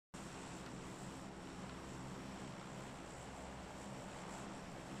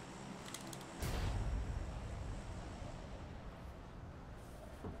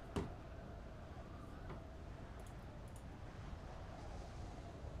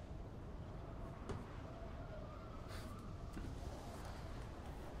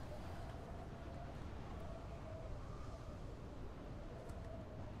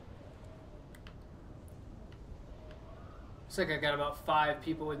Looks like I got about 5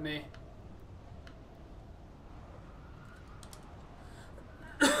 people with me.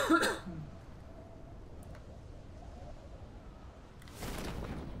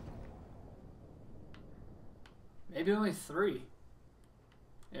 Maybe only 3.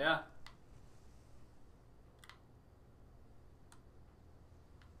 Yeah.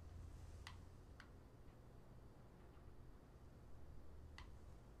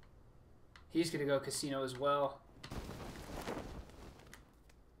 He's gonna go casino as well.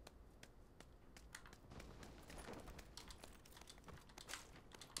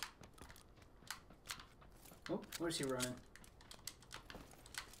 Oh, where's he running?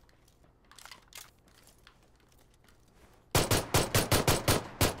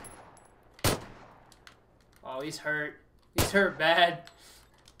 Oh, he's hurt. He's hurt bad.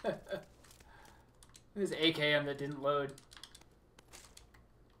 This AKM that didn't load.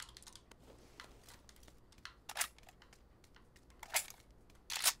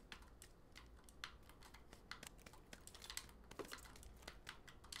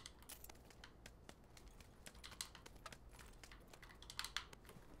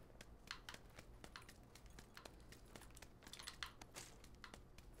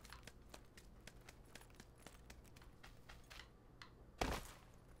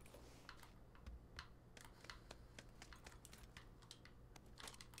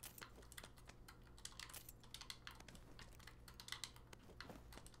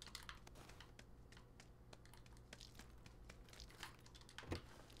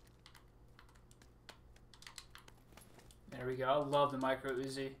 There we go. I love the micro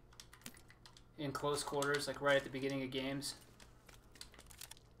Uzi in close quarters, like right at the beginning of games.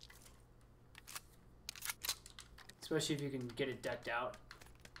 Especially if you can get it decked out.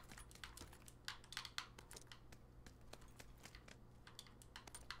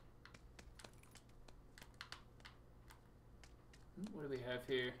 What do we have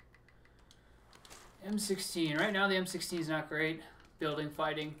here? M16. Right now the M16 is not great. Building,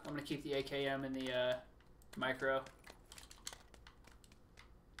 fighting. I'm going to keep the AKM and the micro.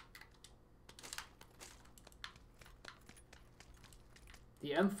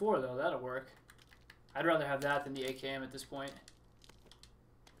 The M4, though, that'll work. I'd rather have that than the AKM at this point.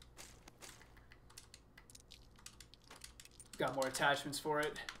 Got more attachments for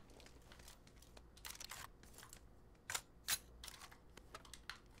it.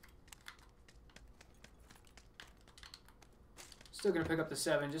 Still gonna pick up the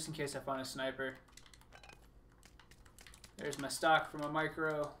 7 just in case I find a sniper. There's my stock for my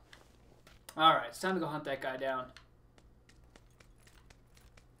micro. Alright, it's time to go hunt that guy down.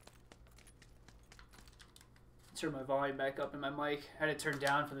 Turn my volume back up in my mic. I had it turned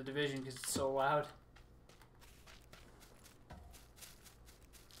down for the division because it's so loud.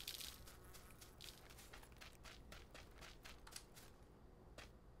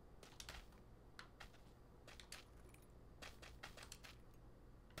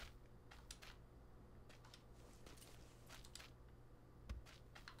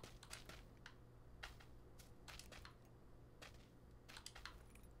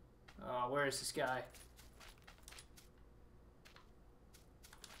 Oh, where is this guy?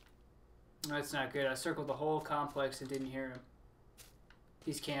 That's not good. I circled the whole complex and didn't hear him.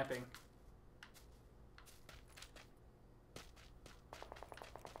 He's camping.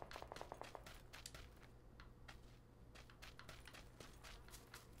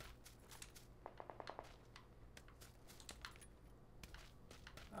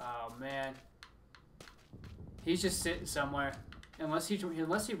 Oh man. He's just sitting somewhere. Unless he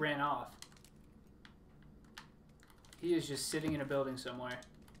ran off. He is just sitting in a building somewhere.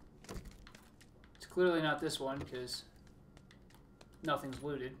 Clearly not this one, because nothing's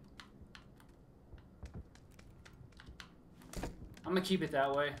looted. I'm going to keep it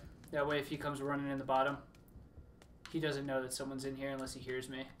that way. That way if he comes running in the bottom, he doesn't know that someone's in here unless he hears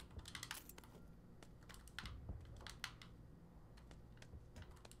me.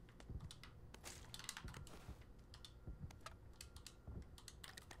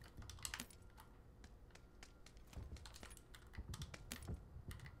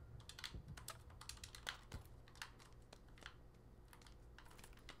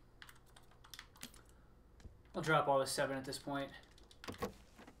 I'll drop all the 7 at this point.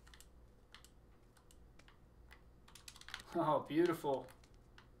 Oh, beautiful.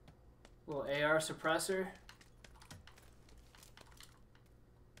 Little AR suppressor.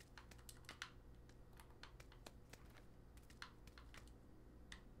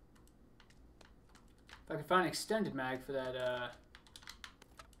 If I could find an extended mag for that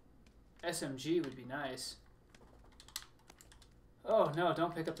SMG would be nice. Oh no,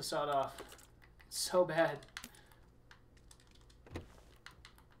 don't pick up the sawed-off. It's so bad.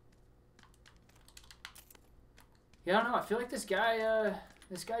 Yeah, I don't know. I feel like this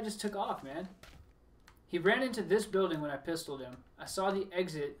guy just took off, man. He ran into this building when I pistoled him. I saw the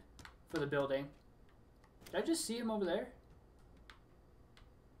exit for the building. Did I just see him over there?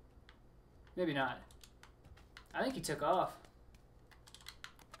 Maybe not. I think he took off.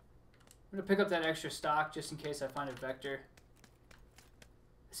 I'm going to pick up that extra stock just in case I find a vector.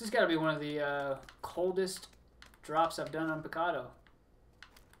 This has got to be one of the coldest drops I've done on Picado.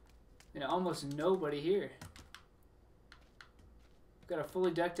 You know, almost nobody here. Got a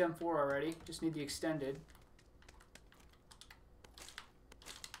fully decked M4 already. Just need the extended.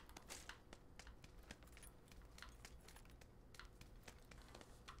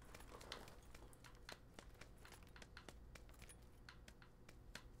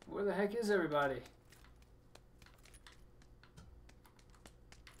 Where the heck is everybody?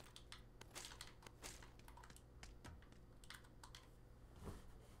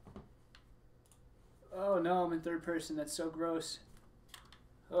 Oh no, I'm in third person. That's so gross.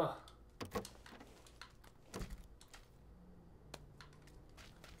 Oh.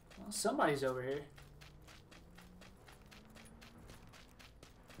 Well, somebody's over here.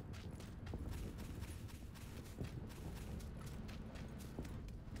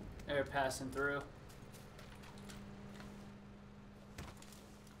 They're passing through.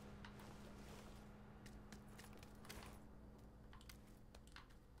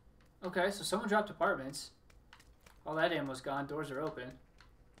 Okay, so someone dropped apartments. All that ammo's gone. Doors are open.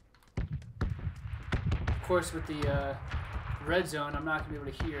 Of course, with the red zone, I'm not going to be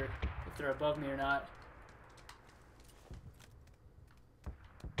able to hear if they're above me or not.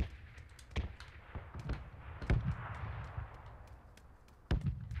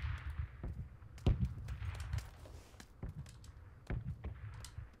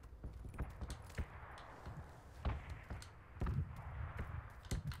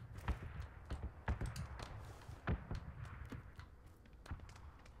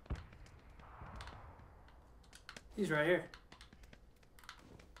 He's right here.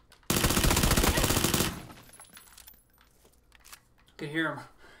 Could hear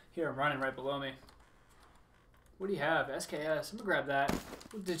him running right below me. What do you have? SKS. I'm gonna grab that.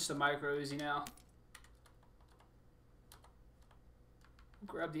 We'll ditch the micro Uzi now.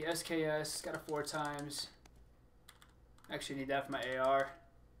 Grab the SKS. Got a 4x. Actually need that for my AR.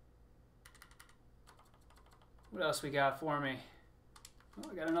 What else we got for me? Oh,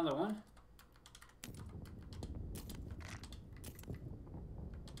 I got another one.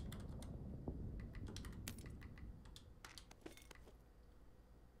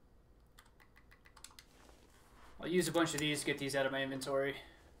 I'll use a bunch of these to get these out of my inventory.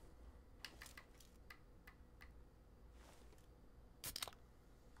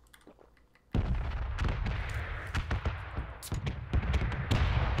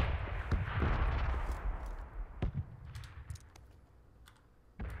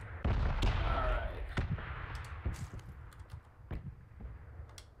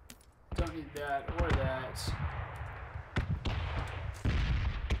 Don't need that or that.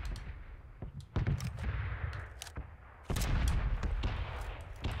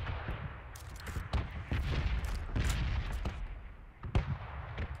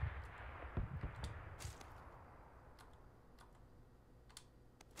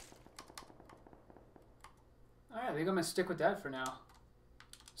 Alright, I think I'm going to stick with that for now.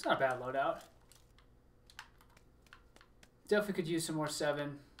 It's not a bad loadout. Definitely could use some more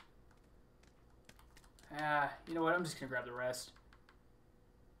 7. You know what? I'm just going to grab the rest.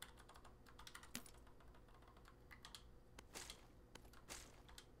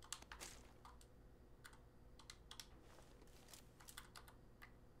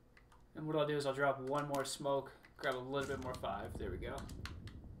 And what I'll do is I'll drop one more smoke, grab a little bit more 5. There we go.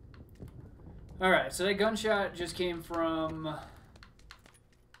 Alright, so that gunshot just came from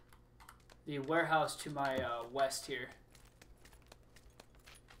the warehouse to my west here.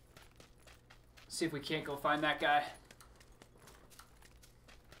 See if we can't go find that guy.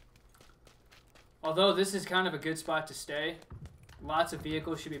 Although this is kind of a good spot to stay. Lots of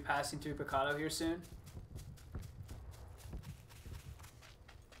vehicles should be passing through Picado here soon.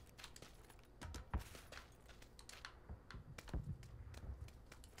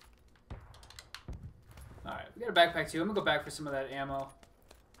 Alright, we got a backpack too. I'm gonna go back for some of that ammo.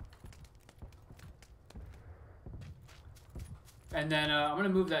 And then I'm gonna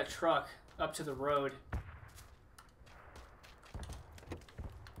move that truck up to the road.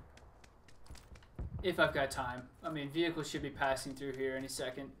 If I've got time. I mean, vehicles should be passing through here any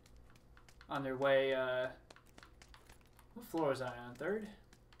second on their way. What floor was I on? 3rd?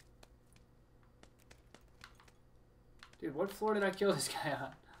 Dude, what floor did I kill this guy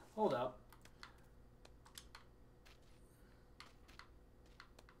on? Hold up.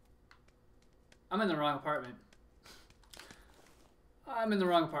 I'm in the wrong apartment. I'm in the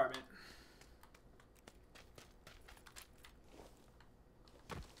wrong apartment.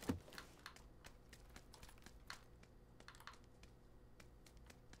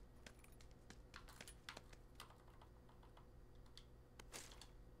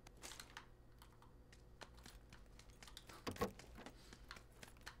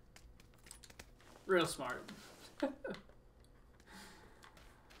 Real smart.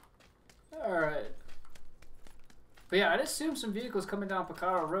 Alright. But yeah, I'd assume some vehicles coming down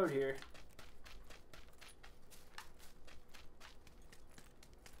Picaro Road here.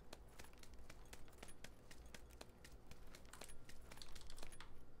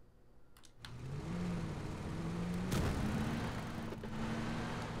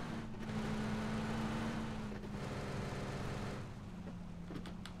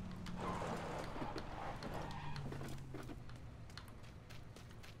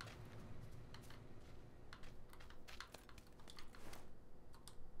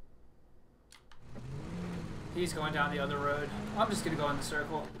 He's going down the other road. I'm just gonna go in the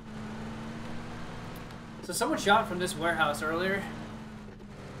circle. So someone shot from this warehouse earlier.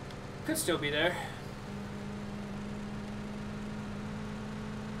 Could still be there.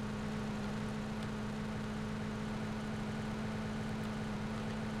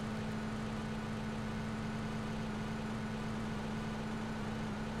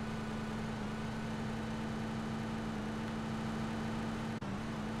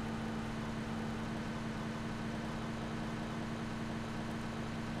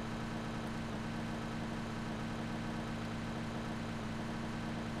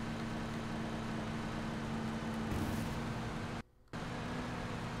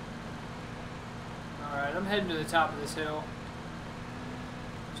 I'm heading to the top of this hill.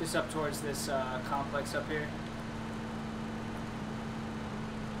 Just up towards this complex up here.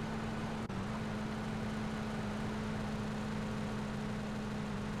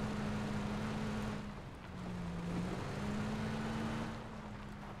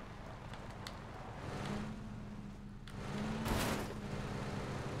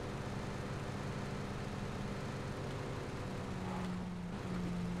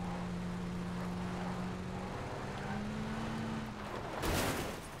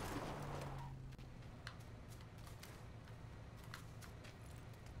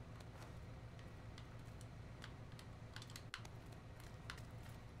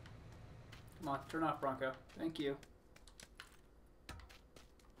 Come on, turn off Bronco. Thank you.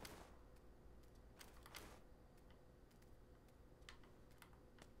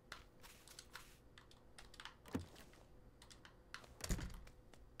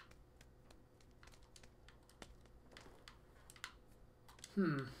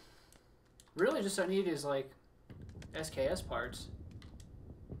 Really just I need is like SKS parts.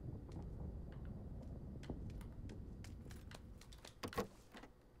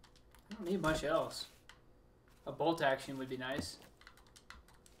 I don't need much else. A bolt action would be nice.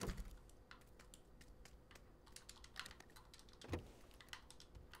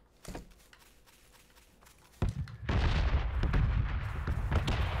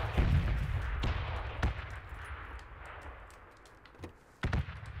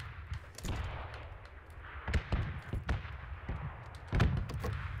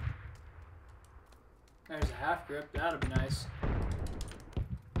 There's a half grip, that'll be nice.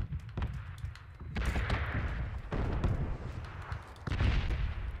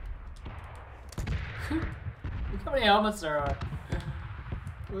 Look how many helmets there are.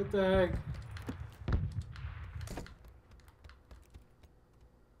 What the heck?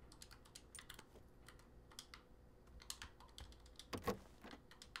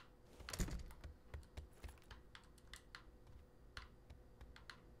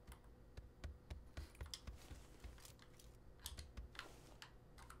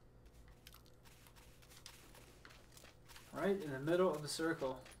 Right in the middle of the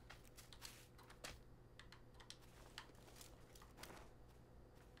circle.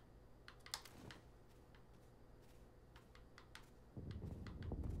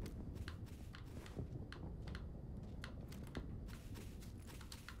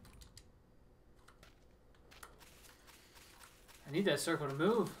 I need that circle to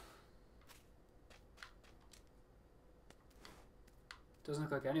move. Doesn't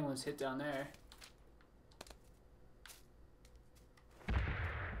look like anyone's hit down there.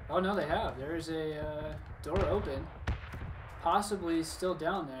 Oh no, they have. There's a door open. Possibly still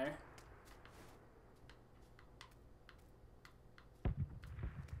down there.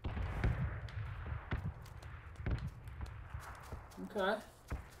 Okay.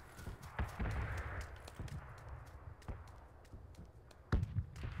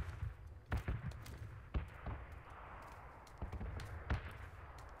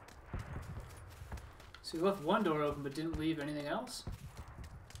 So he left one door open but didn't leave anything else?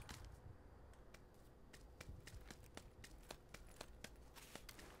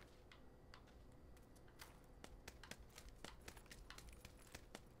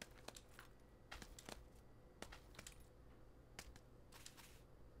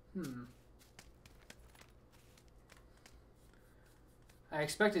 I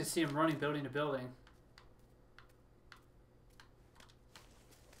expected to see him running building to building.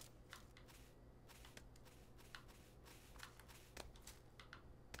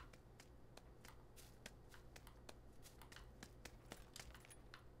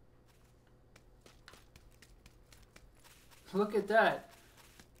 Look at that.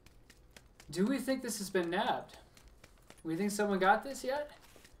 Do we think this has been nabbed? We think someone got this yet?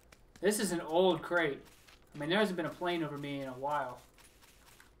 This is an old crate. I mean, there hasn't been a plane over me in a while.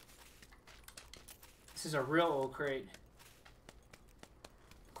 This is a real old crate.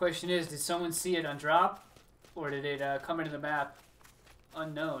 Question is, did someone see it on drop? Or did it come into the map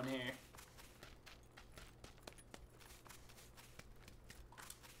unknown here?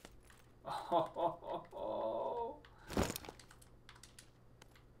 Oh.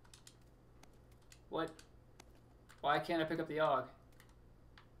 What? Why can't I pick up the AUG?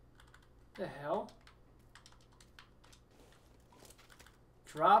 The hell?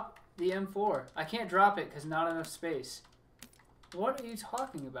 Drop the M4. I can't drop it because not enough space. What are you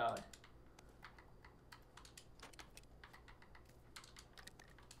talking about?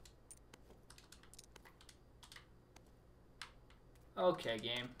 Okay,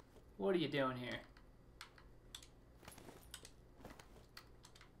 game. What are you doing here?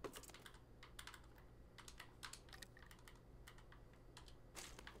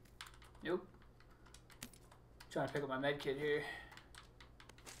 Nope. Trying to pick up my med kit here.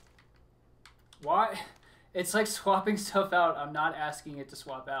 Why? It's like swapping stuff out. I'm not asking it to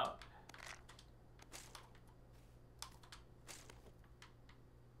swap out.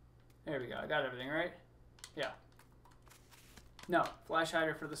 There we go. I got everything, right? Yeah. No. Flash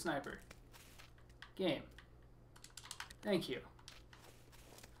hider for the sniper. Game. Thank you.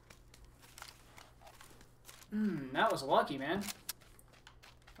 That was lucky, man.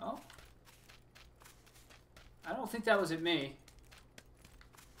 Oh. I don't think that was at me.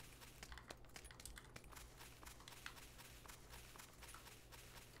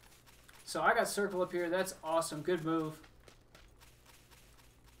 So I got circle up here. That's awesome. Good move.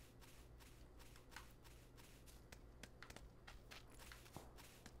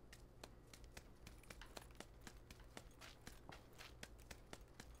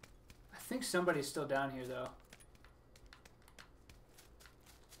 I think somebody's still down here, though.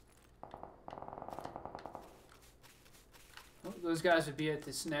 Oh, those guys would be at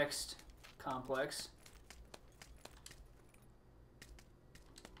this next complex.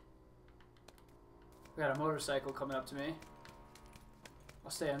 We got a motorcycle coming up to me.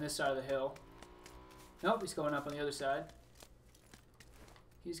 I'll stay on this side of the hill. Nope, he's going up on the other side.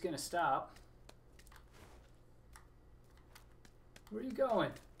 He's gonna stop. Where are you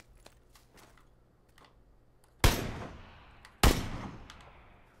going?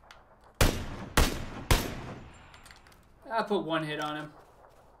 I put one hit on him.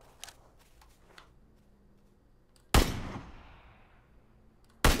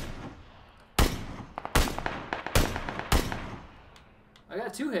 I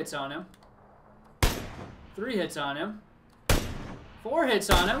got 2 hits on him. 3 hits on him. 4 hits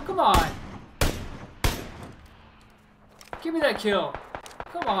on him. Come on. Give me that kill.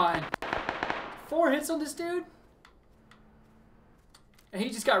 Come on. 4 hits on this dude? And he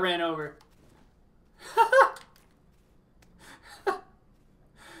just got ran over.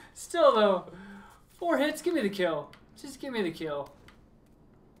 Still though, 4 hits, give me the kill. Just give me the kill.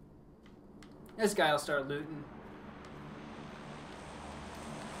 This guy will start looting.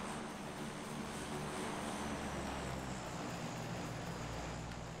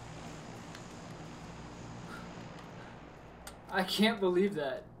 I can't believe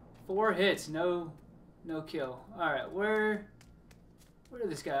that. 4 hits, no kill. Alright, where did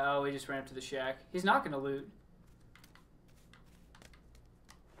this guy? Oh, he just ran up to the shack. He's not gonna loot.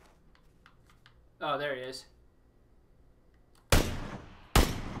 Oh, there he is.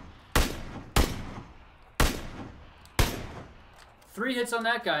 3 hits on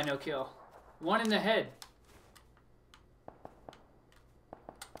that guy, no kill. 1 in the head.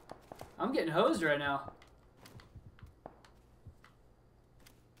 I'm getting hosed right now.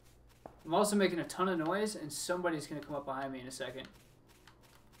 I'm also making a ton of noise, and somebody's going to come up behind me in a second.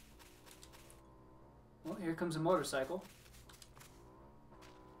 Well, here comes a motorcycle.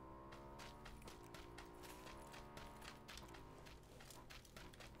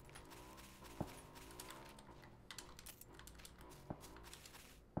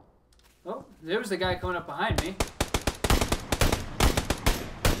 Oh, there was the guy coming up behind me.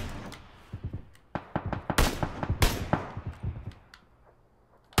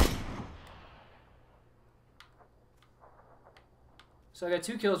 So I got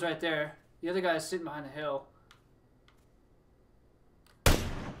 2 kills right there. The other guy is sitting behind the hill.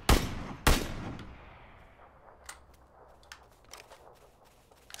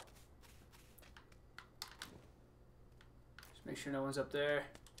 Just make sure no one's up there.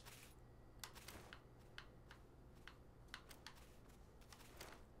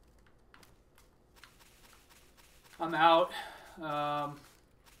 I'm out.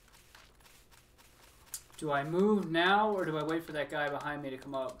 Do I move now, or do I wait for that guy behind me to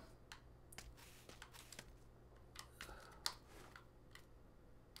come up?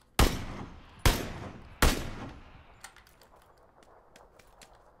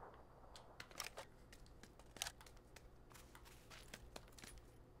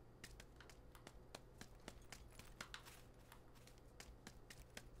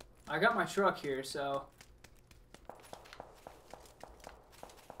 I got my truck here, so...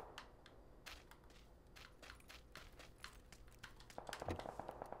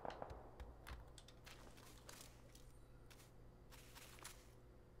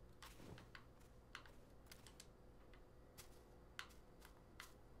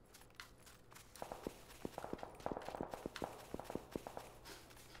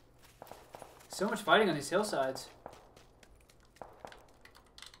 So much fighting on these hillsides.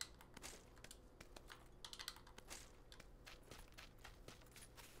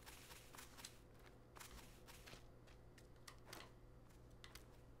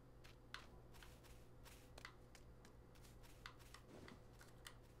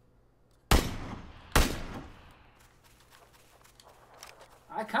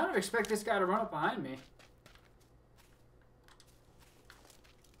 I kind of expect this guy to run up behind me.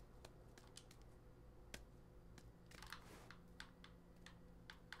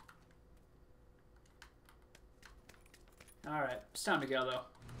 Alright, it's time to go though.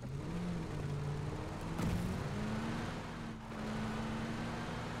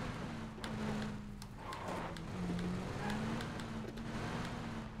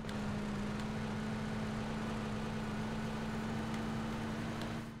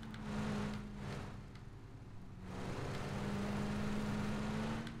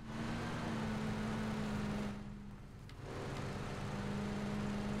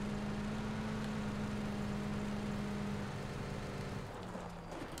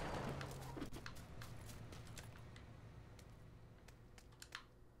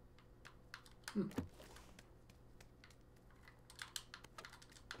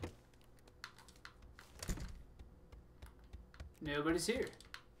 Nobody's here.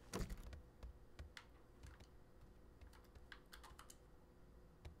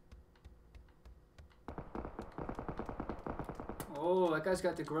 Oh, that guy's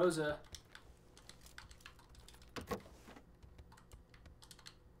got the Groza.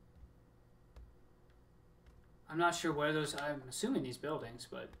 I'm not sure where those... I'm assuming these buildings,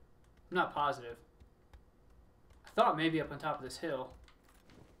 but I'm not positive. I thought maybe up on top of this hill.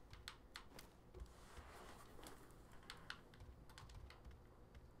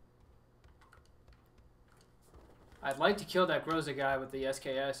 I'd like to kill that Groza guy with the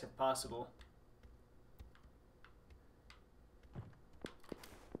SKS if possible.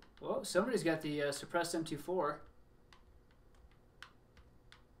 Well, somebody's got the suppressed M24.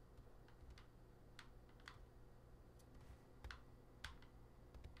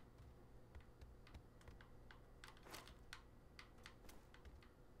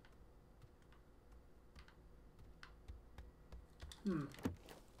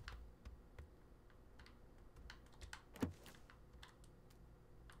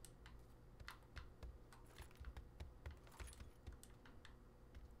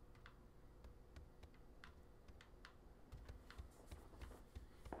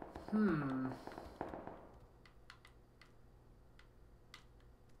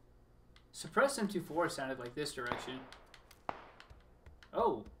 Suppressed M24 sounded like this direction.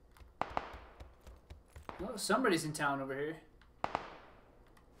 Oh. Well, somebody's in town over here.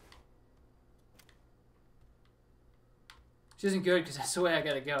 Which isn't good because that's the way I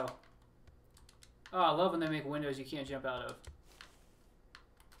gotta go. Oh, I love when they make windows you can't jump out of.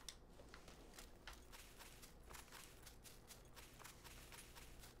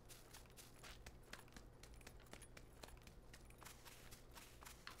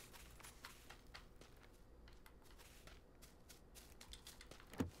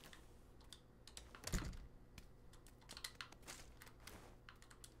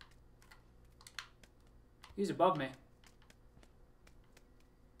 He's above me.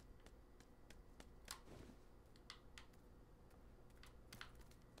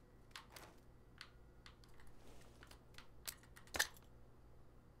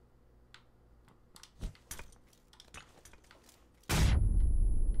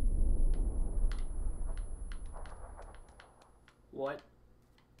 What?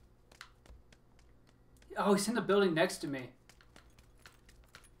 Oh, he's in the building next to me.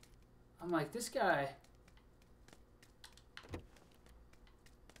 I'm like, this guy...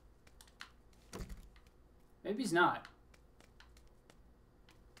 Maybe he's not.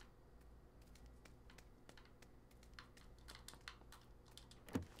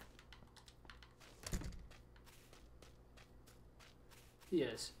 He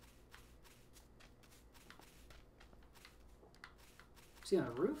is. Is he on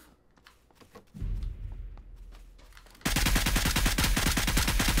the roof?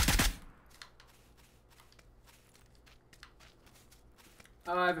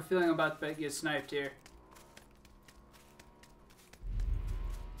 Oh, I have a feeling I'm about to get sniped here.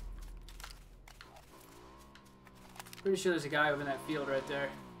 Pretty sure there's a guy over in that field right there.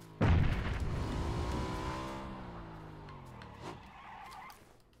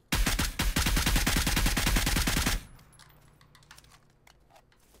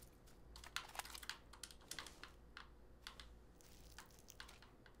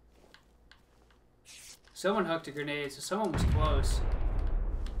 Someone hucked a grenade, so someone was close.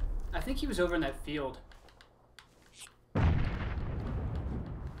 I think he was over in that field.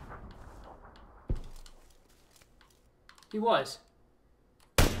 He was.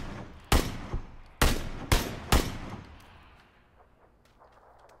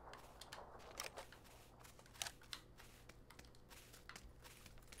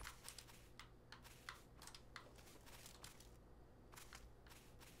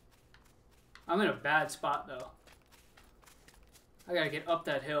 I'm in a bad spot, though. I gotta get up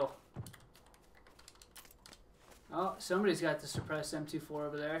that hill. Oh, somebody's got the suppressed M24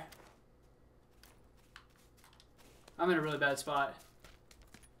 over there. I'm in a really bad spot.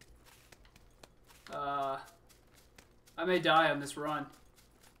 I may die on this run.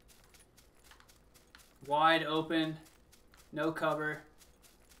 Wide open, no cover.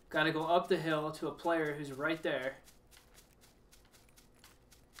 Gotta go up the hill to a player who's right there.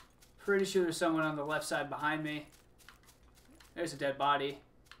 Pretty sure there's someone on the left side behind me. There's a dead body.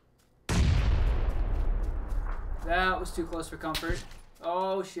 That was too close for comfort.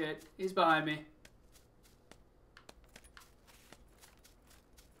 Oh shit, he's behind me.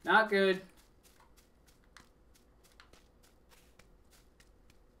 Not good.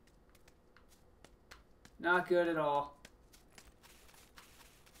 Not good at all.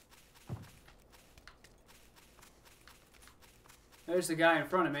 There's the guy in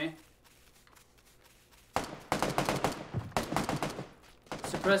front of me.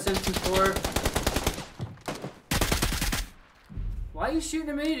 Suppress M24. Why are you shooting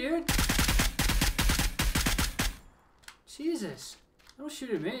at me, dude? Jesus. Don't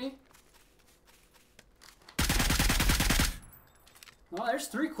shoot at me. Well, there's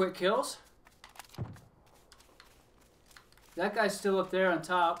 3 quick kills. That guy's still up there on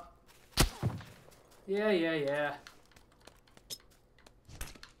top. Yeah.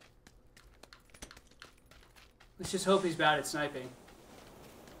 Let's just hope he's bad at sniping.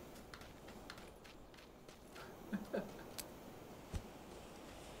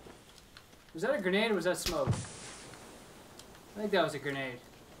 Was that a grenade or was that smoke? I think that was a grenade.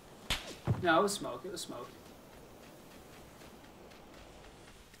 No, it was smoke. It was smoke.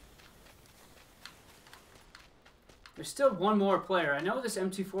 There's still one more player. I know who this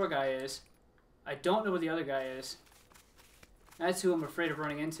M24 guy is. I don't know where the other guy is. That's who I'm afraid of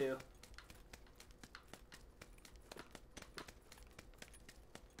running into.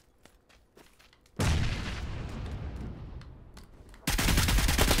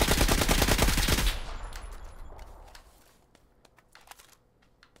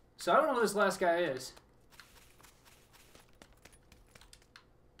 So I don't know who this last guy is.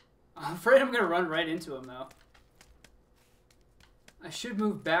 I'm afraid I'm going to run right into him, though. I should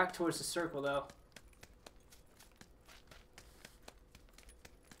move back towards the circle, though.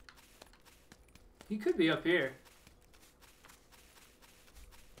 He could be up here.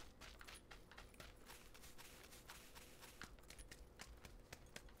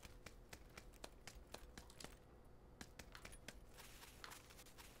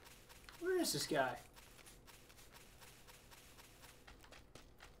 Where is this guy?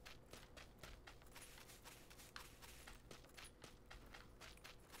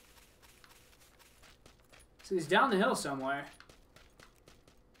 So he's down the hill somewhere.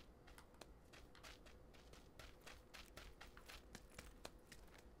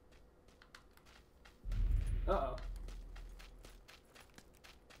 Uh-oh.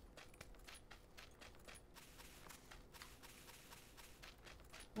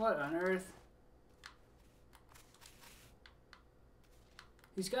 What on earth?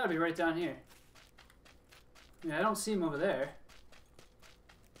 He's got to be right down here. Yeah, I don't see him over there.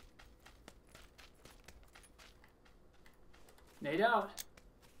 Nade out.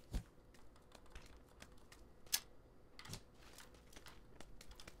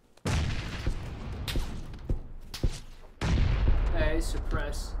 Hey,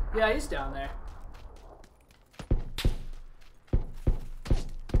 suppress. Yeah, he's down there.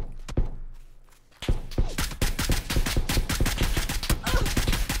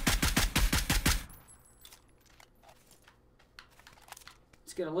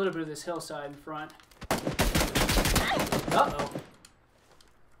 Let's get a little bit of this hillside in front. Uh-oh.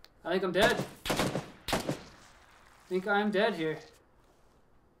 I think I'm dead. I think I'm dead here.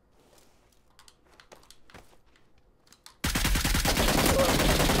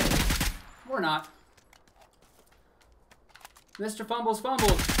 Or not. Mr. Fumbles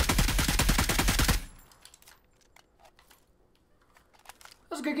fumbled.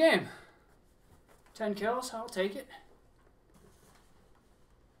 That was a good game. 10 kills, I'll take it.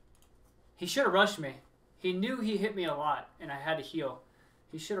 He should have rushed me. He knew he hit me a lot, and I had to heal.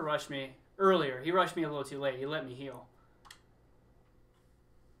 He should have rushed me earlier. He rushed me a little too late. He let me heal.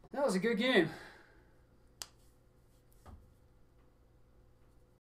 That was a good game.